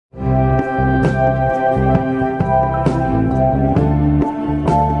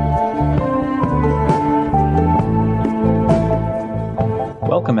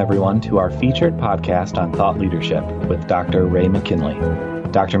Welcome, everyone, to our featured podcast on thought leadership with Dr. Ray McKinley.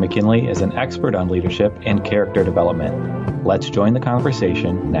 Dr. McKinley is an expert on leadership and character development. Let's join the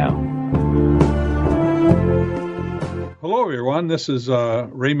conversation now. Hello, everyone. This is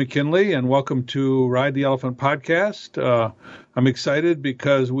Ray McKinley, and welcome to Ride the Elephant podcast. I'm excited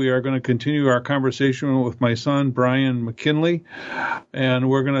because we are going to continue our conversation with my son, Brian McKinley, and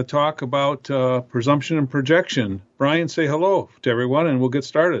we're going to talk about presumption and projection. Brian, say hello to everyone, and we'll get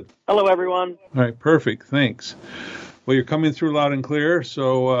started. Hello, everyone. All right, perfect. Thanks. Well, you're coming through loud and clear,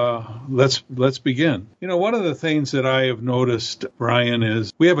 so let's begin. You know, one of the things that I have noticed, Brian,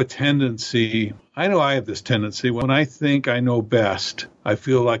 is we have a tendency, I know I have this tendency, when I think I know best, I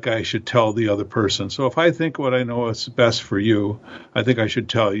feel like I should tell the other person. So if I think what I know is best for you, I think I should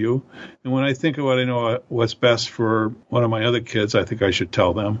tell you. And when I think of what I know what's best for one of my other kids, I think I should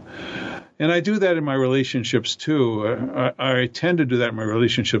tell them. And I do that in my relationships, too. I tend to do that in my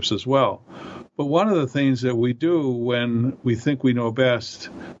relationships as well. But one of the things that we do when we think we know best,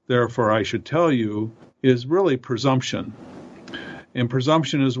 therefore I should tell you, is really presumption. And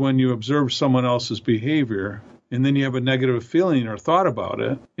presumption is when you observe someone else's behavior, and then you have a negative feeling or thought about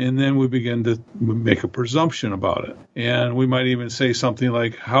it, and then we begin to make a presumption about it. And we might even say something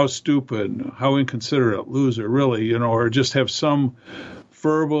like, how stupid, how inconsiderate, loser, really, or just have some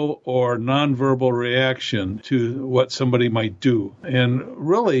verbal or nonverbal reaction to what somebody might do. And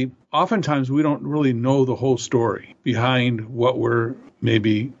really, oftentimes we don't really know the whole story behind what we're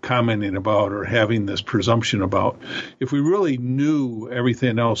maybe commenting about or having this presumption about. If we really knew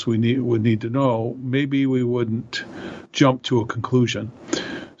everything else we would need to know, maybe we wouldn't jump to a conclusion.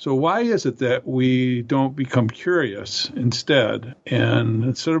 So why is it that we don't become curious instead? And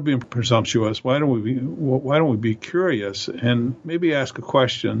instead of being presumptuous, why don't we be curious and maybe ask a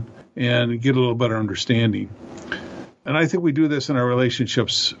question and get a little better understanding? And I think we do this in our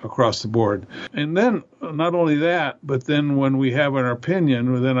relationships across the board. And then not only that, but then when we have an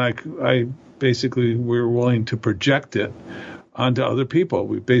opinion, then we're willing to project it onto other people.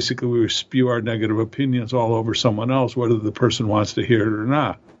 We spew our negative opinions all over someone else, whether the person wants to hear it or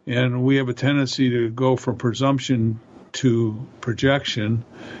not. And we have a tendency to go from presumption to projection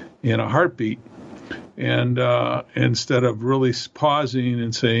in a heartbeat. And instead of really pausing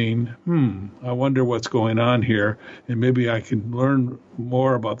and saying, I wonder what's going on here, and maybe I can learn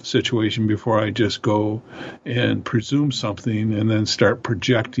more about the situation before I just go and presume something and then start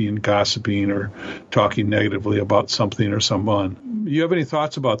projecting, gossiping, or talking negatively about something or someone. You have any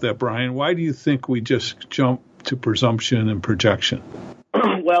thoughts about that, Brian? Why do you think we just jump to presumption and projection?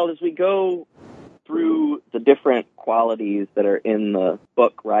 Well, as we go through the different qualities that are in the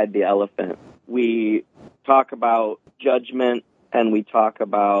book, Ride the Elephant, we talk about judgment, and we talk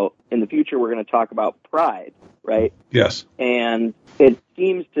about, in the future, we're going to talk about pride, right? Yes. And it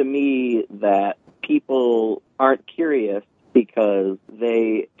seems to me that people aren't curious because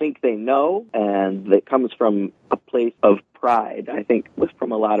they think they know, and it comes from a place of pride, I think,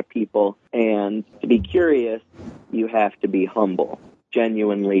 from a lot of people. And to be curious, you have to be humble,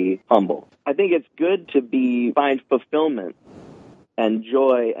 genuinely humble. I think it's good to find fulfillment and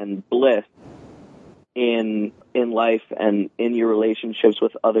joy and bliss in life and in your relationships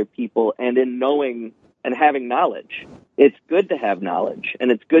with other people and in knowing and having knowledge. It's good to have knowledge,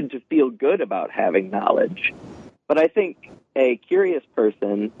 and it's good to feel good about having knowledge. But I think a curious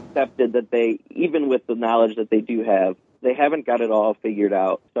person accepted that they, even with the knowledge that they do have, they haven't got it all figured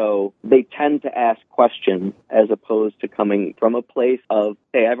out. So they tend to ask questions as opposed to coming from a place of,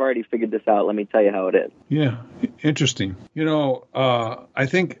 hey, I've already figured this out. Let me tell you how it is. Yeah, interesting. I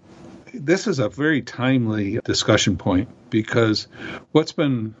think this is a very timely discussion point because what's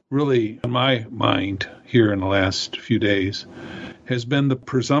been really on my mind here in the last few days has been the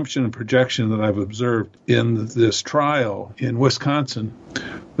presumption and projection that I've observed in this trial in Wisconsin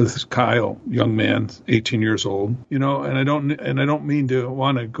with Kyle, young man, 18 years old. And I don't mean to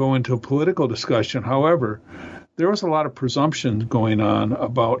want to go into a political discussion. However, there was a lot of presumption going on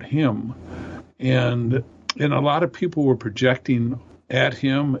about him, and a lot of people were projecting at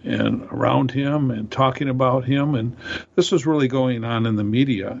him and around him and talking about him, and this was really going on in the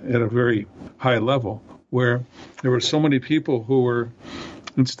media at a very high level, where there were so many people who were,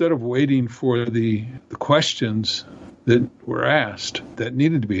 instead of waiting for the questions that were asked, that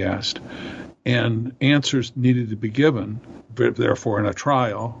needed to be asked, and answers needed to be given, therefore in a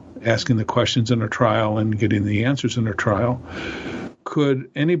trial, asking the questions in a trial and getting the answers in a trial, could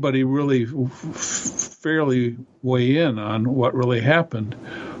anybody really fairly weigh in on what really happened?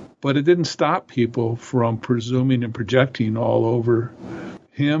 But it didn't stop people from presuming and projecting all over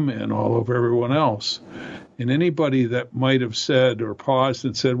him and all over everyone else. And anybody that might have said or paused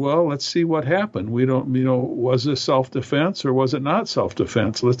and said, well, let's see what happened. We don't, was this self-defense or was it not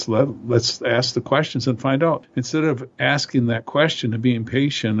self-defense? Let's ask the questions and find out. Instead of asking that question and being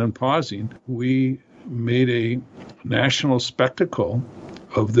patient and pausing, we made a national spectacle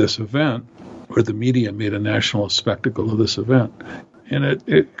of this event, or the media made a national spectacle of this event. And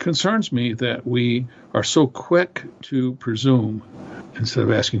it concerns me that we are so quick to presume instead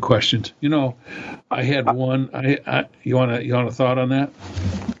of asking questions. I had one. You want a thought on that?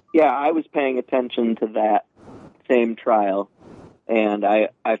 Yeah, I was paying attention to that same trial, and I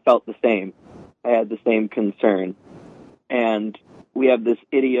felt the same. I had the same concern. And we have this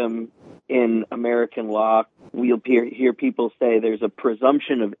idiom in American law. We'll hear people say there's a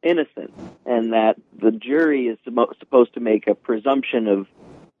presumption of innocence, and that the jury is supposed to make a presumption of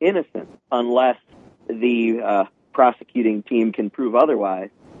innocence unless the prosecuting team can prove otherwise.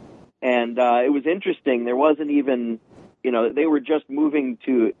 And it was interesting. There wasn't even, they were just moving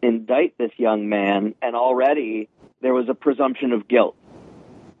to indict this young man, and already there was a presumption of guilt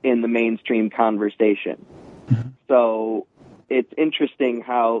in the mainstream conversation. Mm-hmm. So it's interesting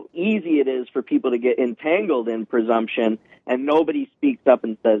how easy it is for people to get entangled in presumption, and nobody speaks up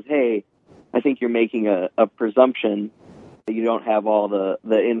and says, hey, I think you're making a presumption that you don't have all the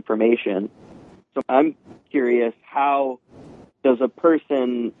information. So I'm curious, how does a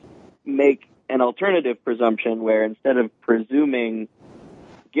person make an alternative presumption where instead of presuming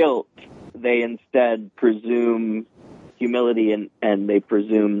guilt, they instead presume humility and they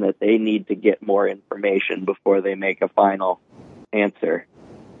presume that they need to get more information before they make a final answer?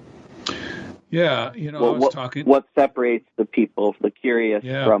 Yeah, I was talking. What separates the people, the curious,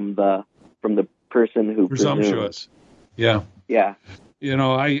 from the person who presumptuous? Presumes? Yeah.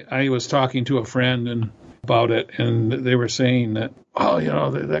 I was talking to a friend about it, and they were saying that,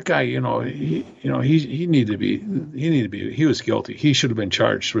 that guy, he was guilty. He should have been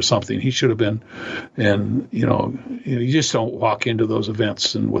charged with something. He should have been, and you just don't walk into those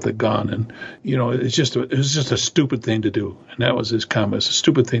events and with a gun, and it was just a stupid thing to do. And that was his comment. It's a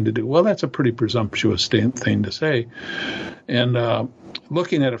stupid thing to do. Well, that's a pretty presumptuous thing to say. And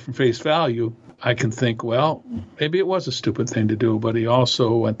looking at it from face value, I can think, well, maybe it was a stupid thing to do, but he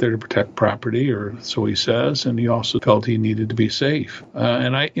also went there to protect property, or so he says, and he also felt he needed to be safe.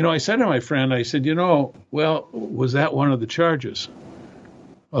 And I said to my friend, I said, well, was that one of the charges?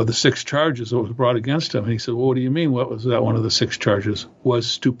 Of the 6 charges that was brought against him? And he said, well, what do you mean? What was that one of the 6 charges? Was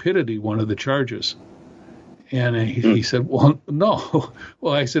stupidity one of the charges? And he said, well, no.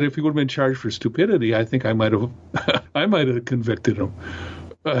 Well, I said, if he would have been charged for stupidity, I think I might have convicted him.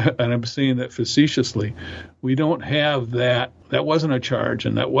 And I'm saying that facetiously. We don't have that. That wasn't a charge,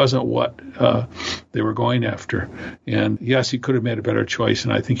 and that wasn't what they were going after. And yes, he could have made a better choice.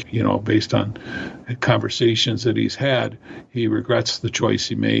 And I think, based on conversations that he's had, he regrets the choice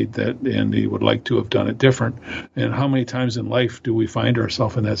he made, and he would like to have done it different. And how many times in life do we find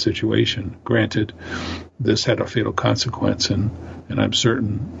ourselves in that situation? Granted, this had a fatal consequence, and I'm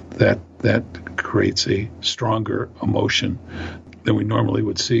certain that creates a stronger emotion than we normally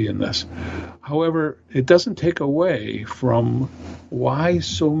would see in this. However, it doesn't take away from why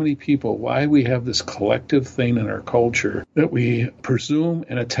so many people, why we have this collective thing in our culture that we presume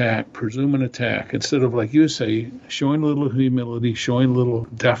and attack, instead of, like you say, showing a little humility, showing a little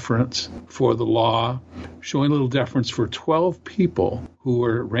deference for the law, showing a little deference for 12 people who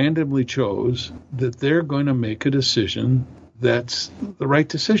were randomly chose, that they're going to make a decision that's the right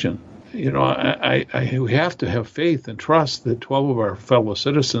decision. We have to have faith and trust that 12 of our fellow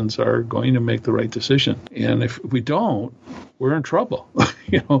citizens are going to make the right decision. And if we don't, we're in trouble,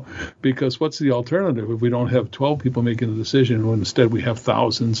 because what's the alternative if we don't have 12 people making the decision when instead we have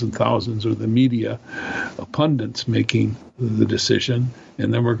thousands and thousands, or the media pundits making the decision,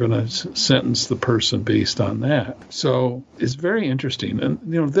 and then we're going to sentence the person based on that. So it's very interesting. And,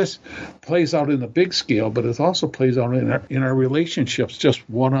 this plays out in the big scale, but it also plays out in our relationships, just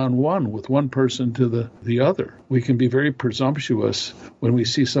one-on-one with one person to the other. We can be very presumptuous when we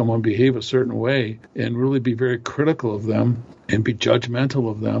see someone behave a certain way and really be very critical of them and be judgmental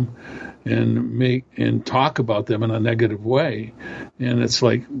of them and talk about them in a negative way. And it's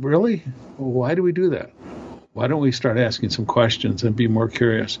like, really? Why do we do that? Why don't we start asking some questions and be more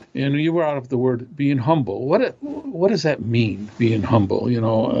curious? And you brought up the word being humble. What does that mean, being humble?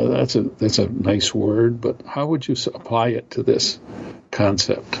 That's a nice word, but how would you apply it to this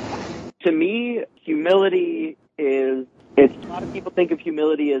concept? To me, humility is, a lot of people think of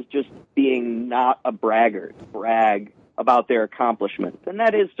humility as just being not a braggart, brag about their accomplishments. And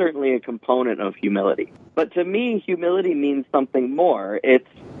that is certainly a component of humility. But to me, humility means something more. It's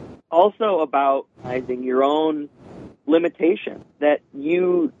also about recognizing your own limitations, that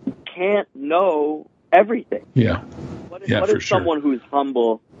you can't know everything. Yeah. What is someone who's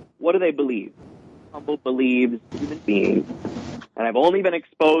humble? What do they believe? Humble believes human beings. And I've only been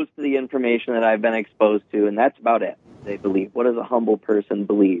exposed to the information that I've been exposed to, and that's about it. They believe. What does a humble person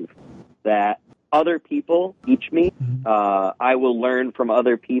believe? That other people teach me. I will learn from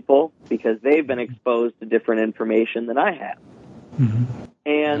other people because they've been exposed to different information than I have. Mm-hmm.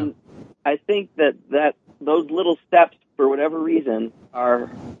 And I think that those little steps, for whatever reason, are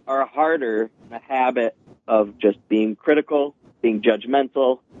harder than a habit of just being critical, being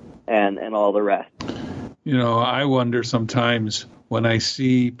judgmental, and all the rest. You know, I wonder sometimes when I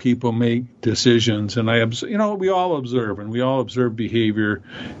see people make decisions, and we all observe, and we all observe behavior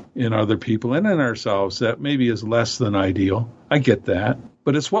in other people and in ourselves that maybe is less than ideal. I get that.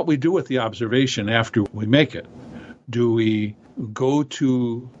 But it's what we do with the observation after we make it. Do we go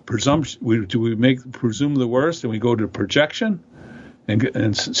to presumption? Do we presume the worst and we go to projection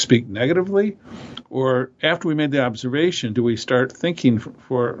and speak negatively? Or after we made the observation, do we start thinking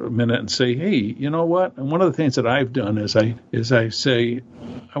for a minute and say, hey, you know what? And one of the things that I've done is I say,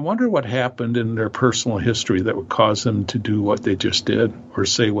 I wonder what happened in their personal history that would cause them to do what they just did or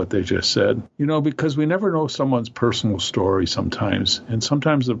say what they just said. You know, because we never know someone's personal story sometimes. And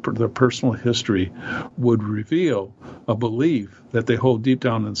sometimes the personal history would reveal a belief that they hold deep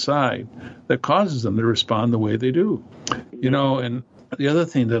down inside that causes them to respond the way they do. You know, and the other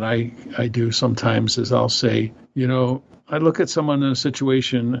thing that I do sometimes is I'll say, you know, I look at someone in a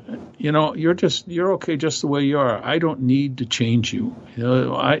situation, you know, you're okay just the way you are. I don't need to change you. You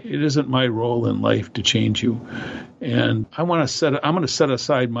know, it isn't my role in life to change you. And I'm going to set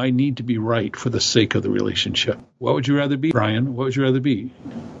aside my need to be right for the sake of the relationship. What would you rather be, Brian? What would you rather be?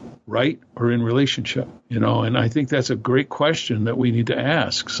 Right or in relationship? You know, and I think that's a great question that we need to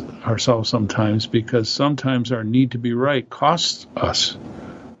ask ourselves sometimes, because sometimes our need to be right costs us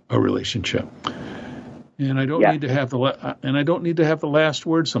a relationship. And I don't need to have the last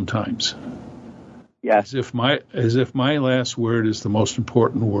word sometimes. Yes. As if my last word is the most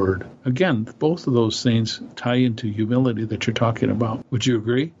important word. Again, both of those things tie into humility that you're talking about. Would you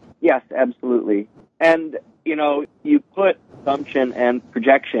agree? Yes, absolutely. And, you know, you put assumption and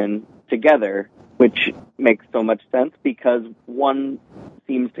projection together, which makes so much sense because one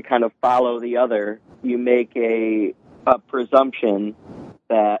seems to kind of follow the other. You make a presumption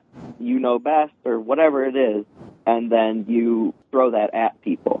that you know best or whatever it is, and then you throw that at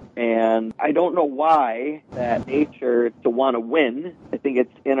people. And I don't know why that nature to want to win. I think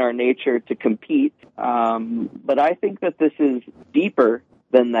it's in our nature to compete. But I think that this is deeper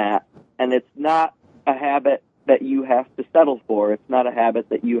than that, and it's not a habit that you have to settle for. It's not a habit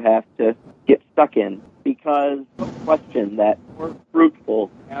that you have to get stuck in, because no question that we're fruitful,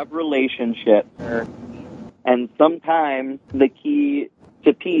 have relationships, and sometimes the key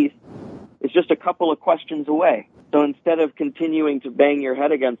to peace is just a couple of questions away. So instead of continuing to bang your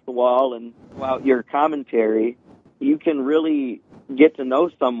head against the wall and throw out your commentary, you can really get to know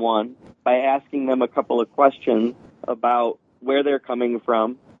someone by asking them a couple of questions about where they're coming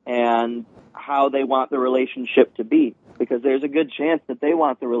from and how they want the relationship to be, because there's a good chance that they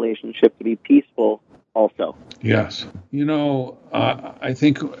want the relationship to be peaceful also. Yes. You know, I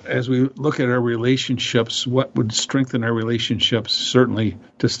think as we look at our relationships, what would strengthen our relationships, certainly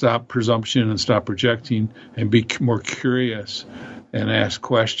to stop presumption and stop projecting and be more curious and ask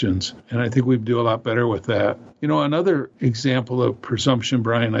questions. And I think we'd do a lot better with that. You know, another example of presumption,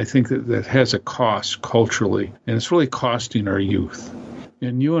 Brian, I think that has a cost culturally, and it's really costing our youth.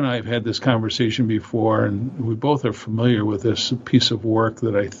 And you and I have had this conversation before, and we both are familiar with this piece of work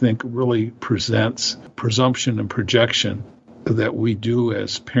that I think really presents presumption and projection that we do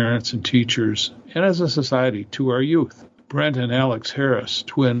as parents and teachers and as a society to our youth. Brent and Alex Harris,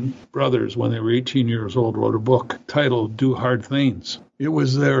 twin brothers, when they were 18 years old, wrote a book titled Do Hard Things. It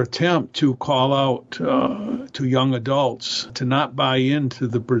was their attempt to call out to young adults to not buy into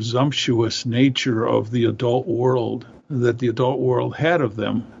the presumptuous nature of the adult world that the adult world had of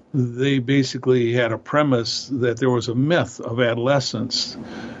them. They basically had a premise that there was a myth of adolescence,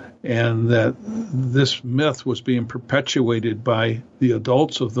 and that this myth was being perpetuated by the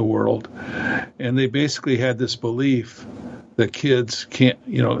adults of the world. And they basically had this belief that kids can't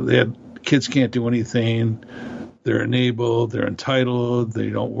do anything. They're enabled, they're entitled, they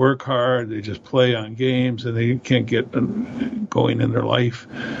don't work hard, they just play on games, and they can't get going in their life.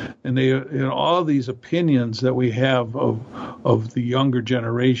 And they, all these opinions that we have of the younger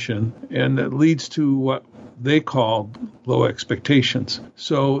generation, and it leads to what they called low expectations.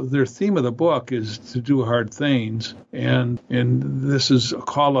 So their theme of the book is to do hard things. And this is a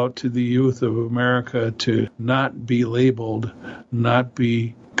call out to the youth of America to not be labeled, not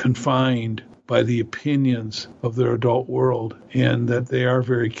be confined by the opinions of their adult world, and that they are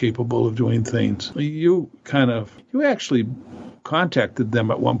very capable of doing things. You actually contacted them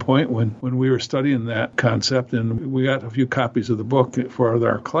at one point when we were studying that concept, and we got a few copies of the book for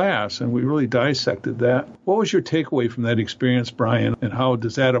our class, and we really dissected that. What was your takeaway from that experience, Brian, and how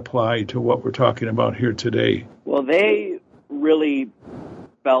does that apply to what we're talking about here today? Well, they really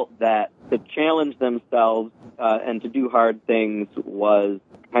felt that to challenge themselves and to do hard things was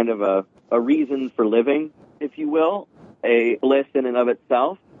kind of a reason for living, if you will, a bliss in and of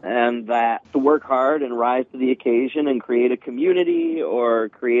itself, and that to work hard and rise to the occasion and create a community or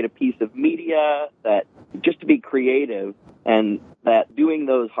create a piece of media, that just to be creative, and that doing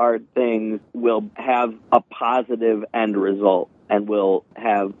those hard things will have a positive end result and will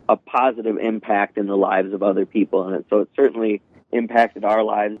have a positive impact in the lives of other people. And so it certainly impacted our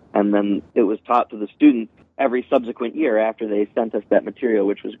lives, and then it was taught to the students every subsequent year after they sent us that material,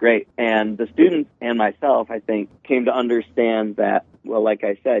 which was great. And the students and myself, I think, came to understand that, well, like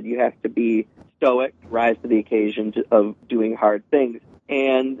I said, you have to be stoic, rise to the occasion of doing hard things.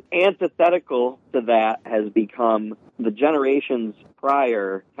 And antithetical to that has become the generations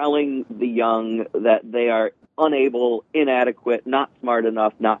prior telling the young that they are unable, inadequate, not smart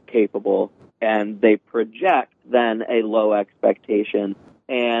enough, not capable, and they project then a low expectation.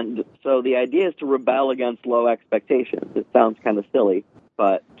 And so the idea is to rebel against low expectations. It sounds kind of silly,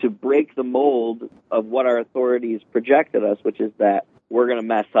 but to break the mold of what our authorities projected us, which is that we're going to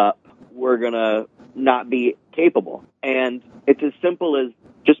mess up, we're going to not be capable. And it's as simple as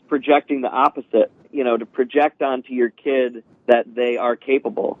just projecting the opposite, to project onto your kid that they are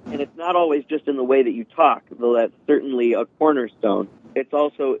capable. And it's not always just in the way that you talk, though that's certainly a cornerstone. It's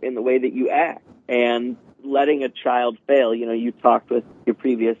also in the way that you act. And letting a child fail, you talked with your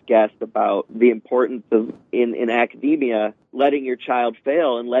previous guest about the importance of in academia, letting your child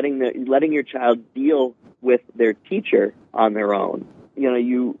fail and letting your child deal with their teacher on their own.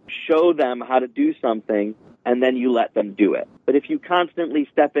 You show them how to do something and then you let them do it. But if you constantly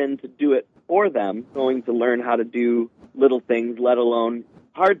step in to do it for them, going to learn how to do little things, let alone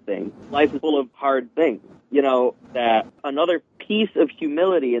hard things. Life is full of hard things. That another piece of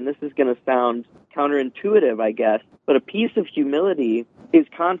humility, and this is going to sound counterintuitive, I guess, but a piece of humility is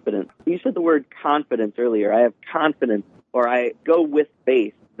confidence. You said the word confidence earlier. I have confidence, or I go with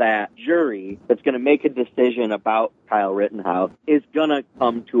faith that jury that's going to make a decision about Kyle Rittenhouse is going to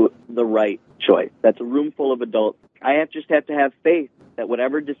come to the right choice. That's a room full of adults. I just have to have faith that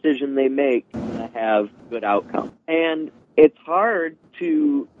whatever decision they make is going to have good outcome. And it's hard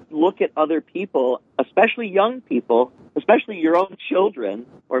to look at other people, especially young people, especially your own children,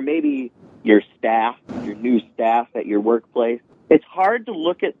 or maybe your staff, your new staff at your workplace. It's hard to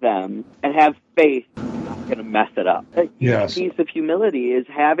look at them and have faith they're not going to mess it up. A Yes. piece of humility is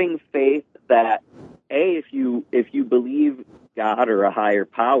having faith that, if you believe God or a higher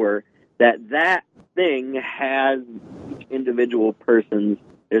power, that thing has each individual person's,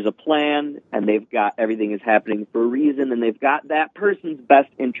 there's a plan, and they've got everything is happening for a reason, and they've got that person's best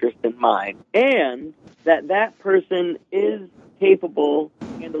interest in mind, and that person is capable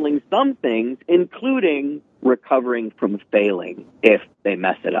of handling some things, including recovering from failing if they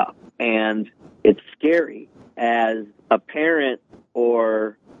mess it up. And it's scary. As a parent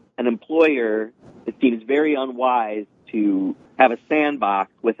or an employer, it seems very unwise to have a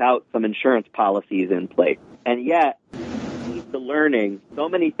sandbox without some insurance policies in place. And yet, the learning so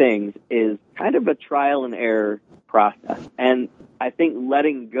many things is kind of a trial and error process. And I think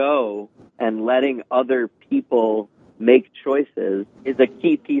letting go and letting other people make choices is a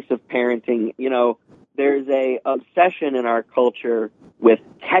key piece of parenting. There's a obsession in our culture with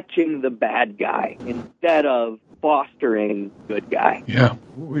catching the bad guy instead of fostering good guy. Yeah,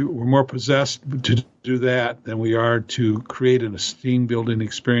 we're more possessed to do that than we are to create an esteem-building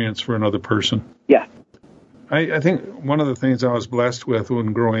experience for another person. Yeah. I think one of the things I was blessed with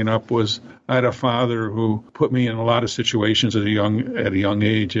when growing up was I had a father who put me in a lot of situations at a young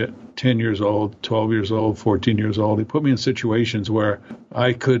age, at 10 years old, 12 years old, 14 years old. He put me in situations where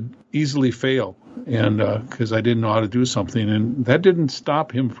I could easily fail, and because I didn't know how to do something, and that didn't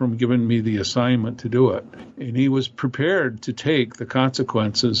stop him from giving me the assignment to do it. And he was prepared to take the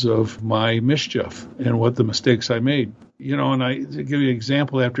consequences of my mischief and what the mistakes I made. And I give you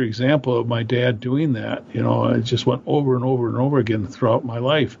example after example of my dad doing that. I just went over and over and over again throughout my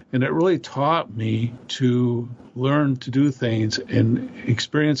life. And it really taught me to learn to do things and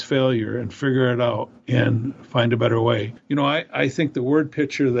experience failure and figure it out and find a better way. I think the word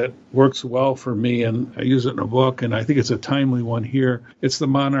picture that works well for me, and I use it in a book, and I think it's a timely one here. It's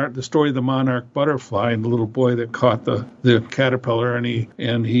the story of the monarch butterfly and the little boy that caught the caterpillar,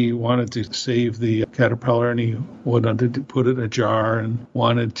 and he wanted to save the caterpillar, and he wanted to put it in a jar and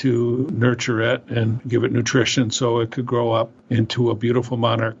wanted to nurture it and give it nutrition so it could grow up into a beautiful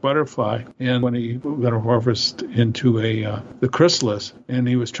monarch butterfly. And when he metamorphosed into the chrysalis, and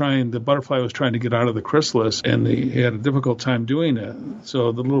the butterfly was trying to get out of the chrysalis, and he had a difficult time doing it.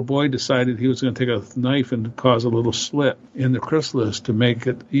 So the little boy decided he was going to take a knife and cause a little slit in the chrysalis to make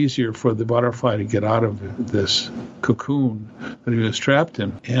it easier for the butterfly to get out of this cocoon that he was trapped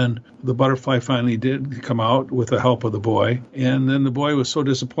in. And the butterfly finally did come out with the help of the boy. And then the boy was so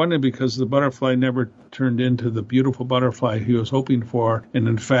disappointed because the butterfly never turned into the beautiful butterfly he was hoping for. And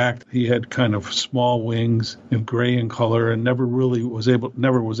in fact, he had kind of small wings and gray in color and never was able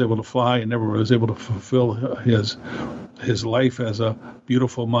to fly and never was able to fulfill his life as a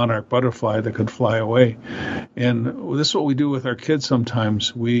beautiful monarch butterfly that could fly away. And this is what we do with our kids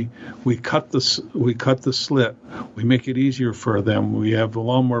sometimes. We cut the slit. We make it easier for them. We have the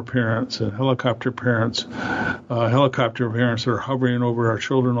lawnmower parents and helicopter parents that are hovering over our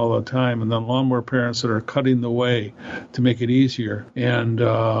children all the time, and then lawnmower parents that are cutting the way to make it easier. And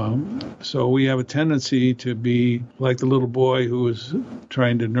so we have a tendency to be like the little boy who was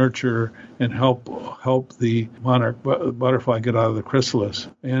trying to nurture and help the monarch butterfly get out of the chrysalis.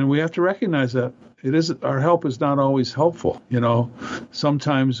 And we have to recognize that our help is not always helpful.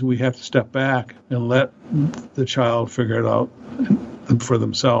 Sometimes we have to step back and let the child figure it out for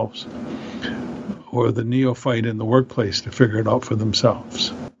themselves, or the neophyte in the workplace to figure it out for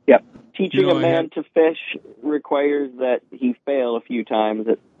themselves. Yep. Teaching a man to fish requires that he fail a few times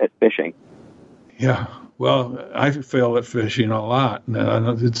at fishing. Yeah. Well, I fail at fishing a lot,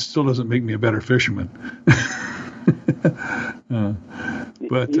 and it still doesn't make me a better fisherman.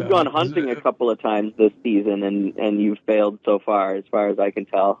 But you've gone hunting a couple of times this season, and you've failed so far as I can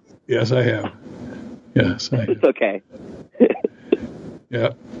tell. Yes, I have. It's okay.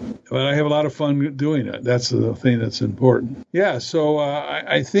 Yeah, but I have a lot of fun doing it. That's the thing that's important. Yeah, so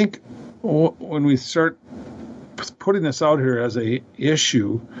I think when we start putting this out here as a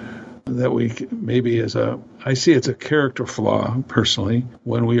issue, that we maybe I see it's a character flaw personally,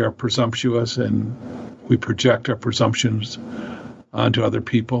 when we are presumptuous and we project our presumptions onto other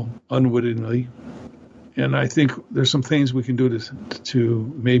people unwittingly. And I think there's some things we can do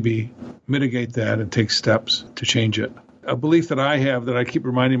to maybe mitigate that and take steps to change it. A belief that I have that I keep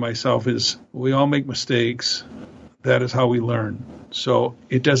reminding myself is we all make mistakes. That is how we learn. So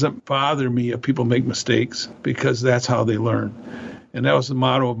it doesn't bother me if people make mistakes, because that's how they learn. And that was the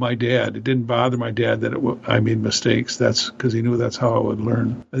motto of my dad. It didn't bother my dad that I made mistakes. That's because he knew that's how I would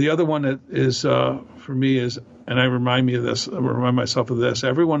learn. And the other one that is, for me, is, and I remind myself of this,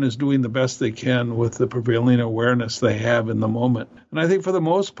 everyone is doing the best they can with the prevailing awareness they have in the moment. And I think for the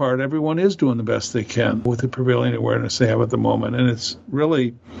most part, everyone is doing the best they can with the prevailing awareness they have at the moment. And it's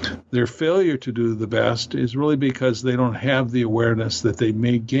really their failure to do the best is really because they don't have the awareness that they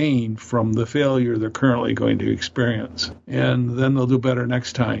may gain from the failure they're currently going to experience. And then they'll do better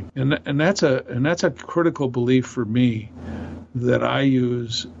next time. And that's a critical belief for me that I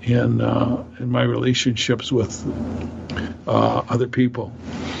use in my relationships with other people.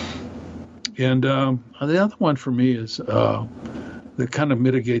 And the other one for me is that kind of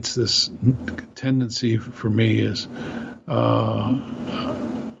mitigates this tendency for me is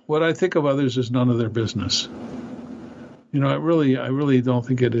what I think of others is none of their business. I really don't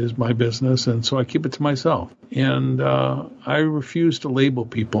think it is my business, and so I keep it to myself. And I refuse to label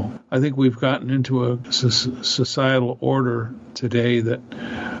people. I think we've gotten into a societal order today that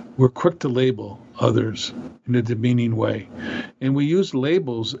we're quick to label others in a demeaning way. And we use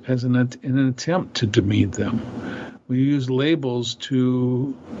labels as in an attempt to demean them. We use labels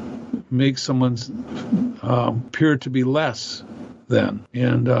to make someone appear to be less than.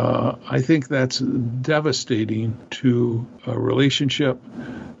 And I think that's devastating to a relationship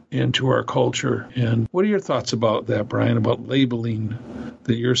and to our culture. And what are your thoughts about that, Brian, about labeling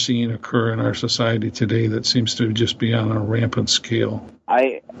that you're seeing occur in our society today that seems to just be on a rampant scale?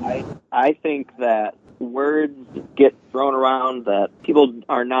 I think that words get thrown around that people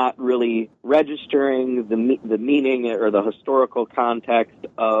are not really registering the meaning or the historical context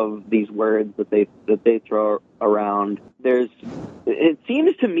of these words that they throw around. It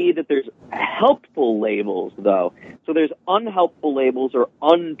seems to me that there's helpful labels, though. So there's unhelpful labels or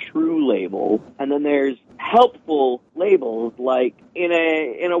untrue labels, and then there's helpful labels, like in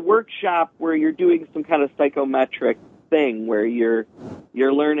a workshop where you're doing some kind of psychometric thing where you're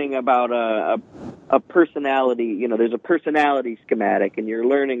learning about a personality. There's a personality schematic, and you're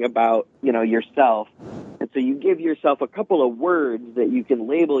learning about yourself. And so you give yourself a couple of words that you can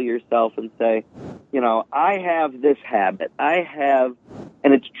label yourself and say, I have this habit.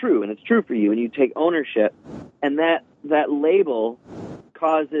 And it's true for you, and you take ownership, and that label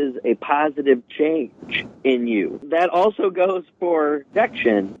causes a positive change in you. That also goes for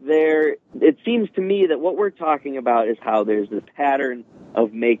projection. It seems to me that what we're talking about is how there's this pattern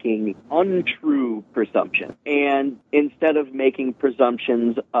of making untrue presumptions. And instead of making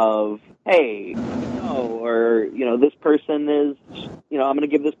presumptions of, hey, or, this person is, I'm going to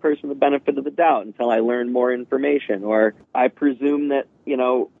give this person the benefit of the doubt until I learn more information. Or I presume that,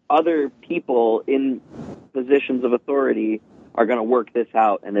 other people in positions of authority are going to work this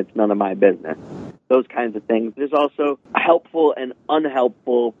out and it's none of my business. Those kinds of things. There's also helpful and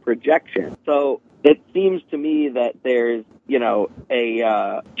unhelpful projection. So it seems to me that there's,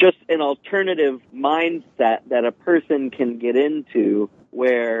 just an alternative mindset that a person can get into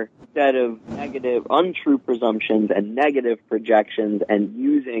where instead of negative, untrue presumptions and negative projections and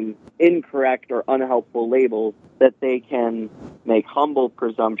using incorrect or unhelpful labels, that they can make humble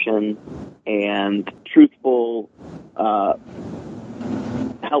presumptions and truthful,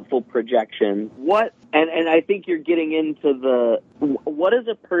 helpful projection. And I think you're getting into what does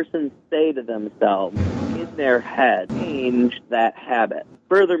a person say to themselves in their head change that habit?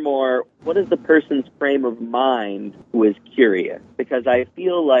 Furthermore, what is the person's frame of mind who is curious? Because I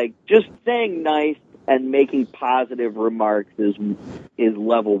feel like just saying nice and making positive remarks is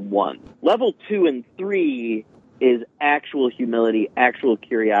level 1. Level 2 and 3 is actual humility, actual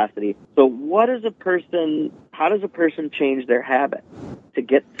curiosity. So how does a person change their habit to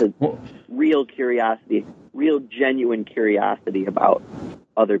get to real curiosity, real genuine curiosity about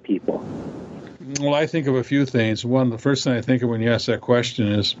other people? Well, I think of a few things. One, the first thing I think of when you ask that question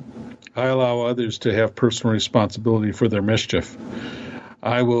is, I allow others to have personal responsibility for their mischief.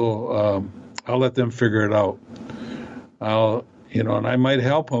 I'll let them figure it out. And I might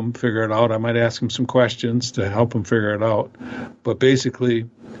help them figure it out. I might ask them some questions to help them figure it out. But basically,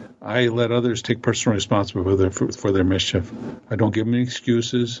 I let others take personal responsibility for their mischief. I don't give them any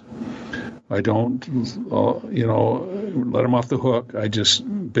excuses. I don't, let them off the hook. I just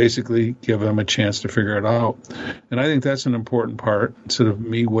basically give them a chance to figure it out. And I think that's an important part, instead of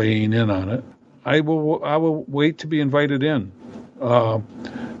me weighing in on it. I will wait to be invited in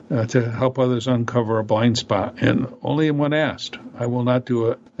to help others uncover a blind spot, and only when asked. I will not do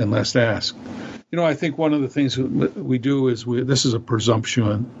it unless asked. I think one of the things we do is this is a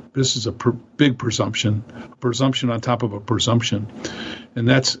presumption. This is a big presumption on top of a presumption, and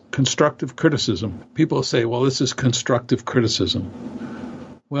that's constructive criticism. People say, well, this is constructive criticism.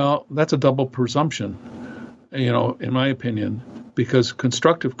 Well, that's a double presumption, in my opinion, because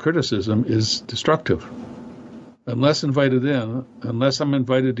constructive criticism is destructive. Unless invited in, unless I'm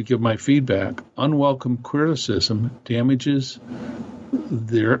invited to give my feedback, unwelcome criticism damages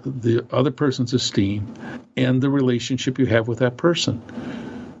the other person's esteem and the relationship you have with that person.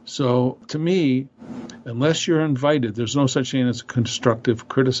 So to me, unless you're invited, there's no such thing as constructive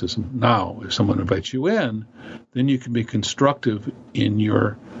criticism. Now, if someone invites you in, then you can be constructive in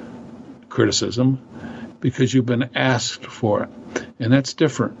your criticism because you've been asked for it. And that's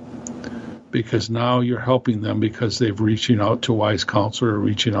different, because now you're helping them because they've reaching out to wise counsel or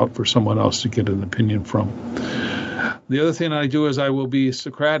reaching out for someone else to get an opinion from. The other thing I do is I will be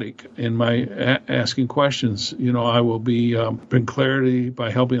Socratic in my asking questions. I will bring clarity by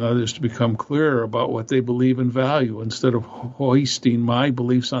helping others to become clearer about what they believe and value instead of hoisting my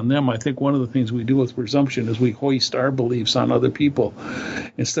beliefs on them. I think one of the things we do with presumption is we hoist our beliefs on other people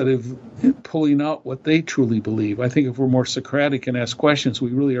instead of pulling out what they truly believe. I think if we're more Socratic and ask questions,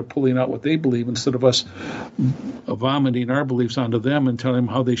 we really are pulling out what they believe instead of us vomiting our beliefs onto them and telling them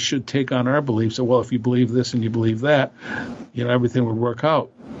how they should take on our beliefs. So, well, if you believe this and you believe that, everything would work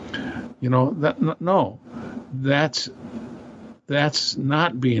out. That's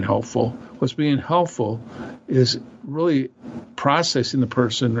not being helpful. What's being helpful is really processing the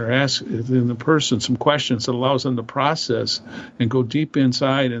person or asking the person some questions that allows them to process and go deep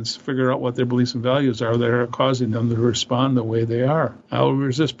inside and figure out what their beliefs and values are that are causing them to respond the way they are. I'll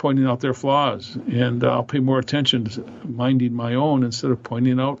resist pointing out their flaws, and I'll pay more attention to minding my own instead of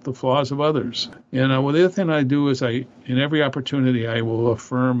pointing out the flaws of others. And the other thing I do is in every opportunity, I will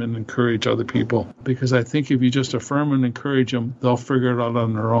affirm and encourage other people, because I think if you just affirm and encourage them, they'll figure it out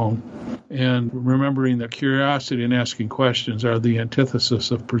on their own. And remembering that curiosity and asking questions are the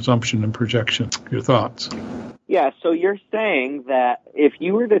antithesis of presumption and projection. Your thoughts? Yeah, so you're saying that if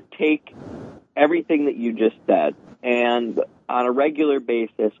you were to take everything that you just said and on a regular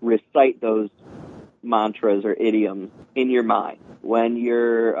basis recite those mantras or idioms in your mind when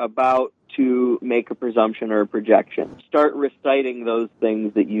you're about to make a presumption or a projection, start reciting those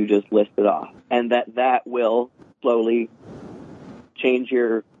things that you just listed off, and that will slowly change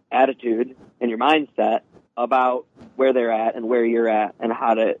your attitude and your mindset about where they're at and where you're at and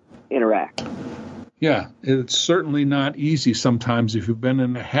how to interact. Yeah, it's certainly not easy sometimes if you've been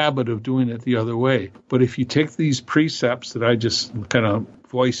in the habit of doing it the other way. But if you take these precepts that I just kind of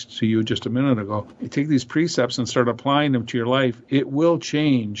voiced to you just a minute ago, you take these precepts and start applying them to your life, it will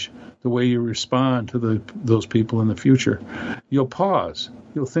change the way you respond to those people in the future. You'll pause.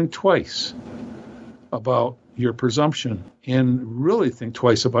 You'll think twice about your presumption and really think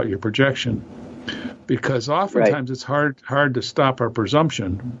twice about your projection. Because oftentimes It's hard to stop our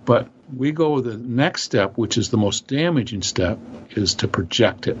presumption, but we go the next step, which is the most damaging step, is to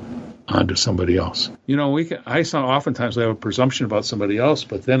project it onto somebody else. Oftentimes I have a presumption about somebody else,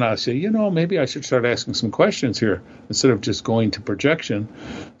 but then I say, maybe I should start asking some questions here instead of just going to projection.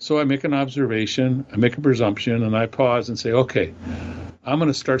 So I make an observation, I make a presumption, and I pause and say, okay, I'm going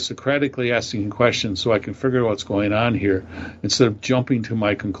to start Socratically asking questions so I can figure out what's going on here instead of jumping to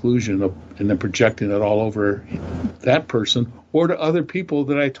my conclusion and then projecting it all over that person or to other people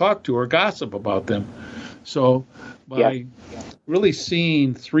that I talk to or gossip about them. So by really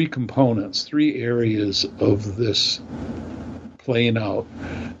seeing three components, three areas of this playing out,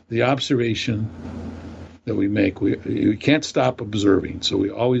 the observation that we make, we can't stop observing, so we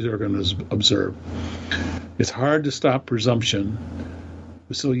always are going to observe. It's hard to stop presumption.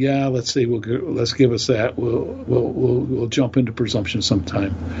 So let's say let's give us that. We'll jump into presumption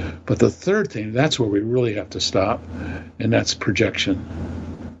sometime. But the third thing, that's where we really have to stop, and that's projection.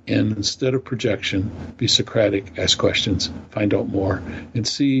 And instead of projection, be Socratic, ask questions, find out more, and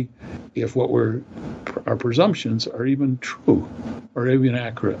see if our presumptions are even true or even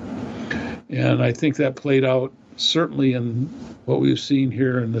accurate. And I think that played out certainly in what we've seen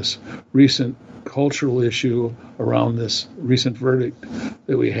here in this recent cultural issue around this recent verdict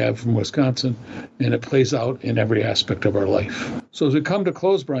that we have from Wisconsin, and it plays out in every aspect of our life. So as we come to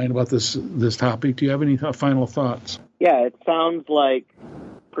close, Brian, about this topic, do you have any final thoughts? Yeah, it sounds like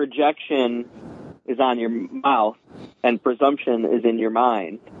projection is on your mouth and presumption is in your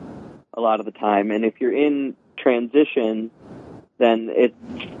mind a lot of the time. And if you're in transition, then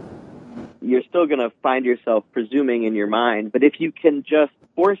you're still going to find yourself presuming in your mind. But if you can just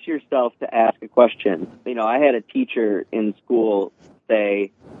force yourself to ask a question. I had a teacher in school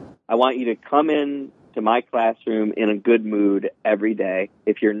say, I want you to come in to my classroom in a good mood every day.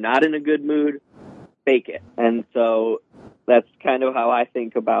 If you're not in a good mood, fake it. And so that's kind of how I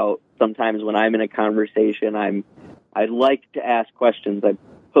think about sometimes when I'm in a conversation, I like to ask questions. I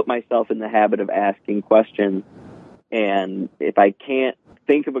put myself in the habit of asking questions. And if I can't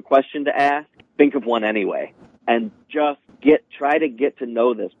think of a question to ask, think of one anyway. And just try to get to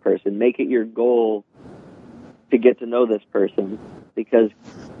know this person. Make it your goal to get to know this person, because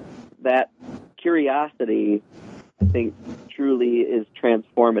that curiosity, I think, truly is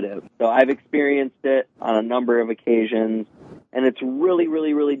transformative. So I've experienced it on a number of occasions, and it's really,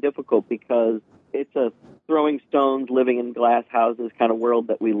 really, really difficult because it's a throwing stones, living in glass houses kind of world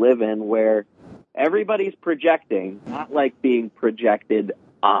that we live in, where everybody's projecting, not like being projected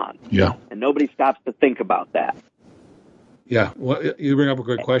on. Yeah. And nobody stops to think about that. Yeah, well, you bring up a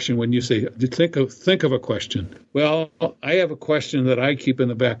great question when you say, think of a question. Well, I have a question that I keep in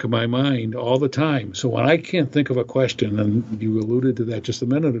the back of my mind all the time. So when I can't think of a question, and you alluded to that just a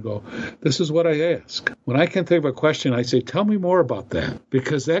minute ago, this is what I ask. When I can't think of a question, I say, tell me more about that,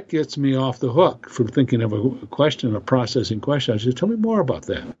 because that gets me off the hook from thinking of a question, a processing question. I say, tell me more about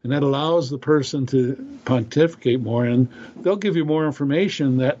that. And that allows the person to pontificate more, and they'll give you more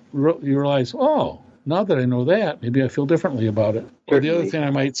information that you realize, oh, now that I know that, maybe I feel differently about it. Or the other thing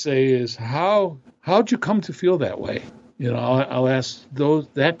I might say is, how'd you come to feel that way? I'll ask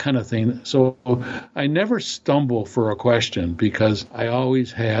that kind of thing. So I never stumble for a question because I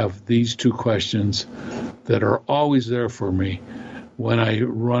always have these two questions that are always there for me when I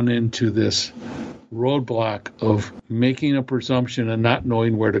run into this roadblock of making a presumption and not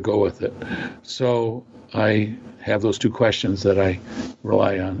knowing where to go with it. So I have those two questions that I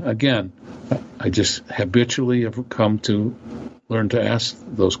rely on. Again, I just habitually have come to learn to ask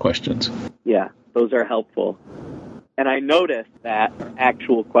those questions. Yeah, those are helpful. And I noticed that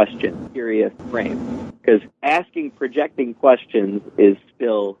actual question, curious frame, because asking projecting questions is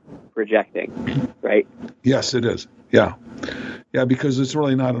still projecting, right? Yes, it is. Yeah. Yeah, because it's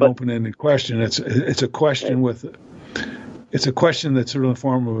really not an open-ended question. It's a question with, it's a question that's sort of in the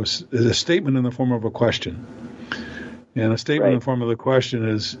form of a statement in the form of a question. And a statement in the form of the question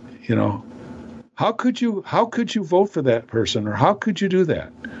is, how could you vote for that person, or how could you do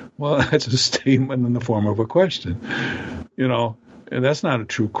that? Well, that's a statement in the form of a question, and that's not a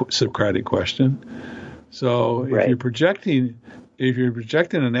true Socratic question. So if you're projecting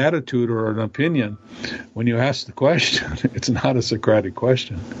an attitude or an opinion when you ask the question, it's not a Socratic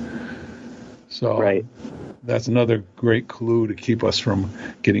question. So that's another great clue to keep us from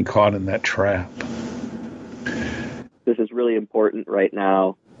getting caught in that trap. This is really important right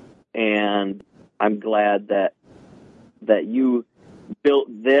now, and I'm glad that you built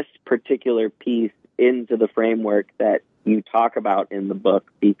this particular piece into the framework that you talk about in the book,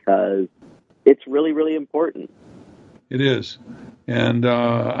 because it's really, really important. It is. And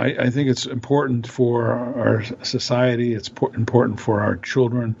I think it's important for our society, it's important for our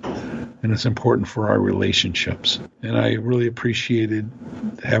children, and it's important for our relationships. And I really appreciated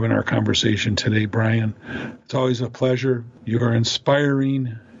having our conversation today, Brian. It's always a pleasure. You are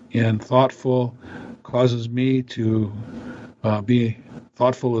inspiring and thoughtful, causes me to be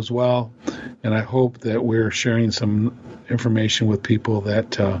thoughtful as well. And I hope that we're sharing some information with people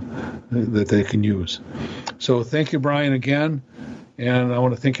that they can use. So thank you, Brian, again. And I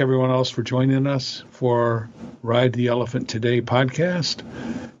want to thank everyone else for joining us for Ride the Elephant Today podcast.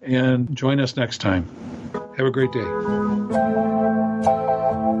 And join us next time. Have a great day.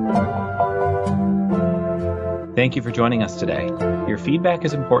 Thank you for joining us today. Your feedback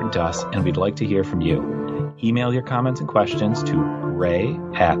is important to us, and we'd like to hear from you. Email your comments and questions to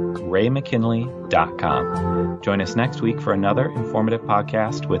ray@raymckinley.com. Join us next week for another informative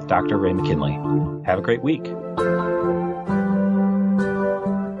podcast with Dr. Ray McKinley. Have a great week.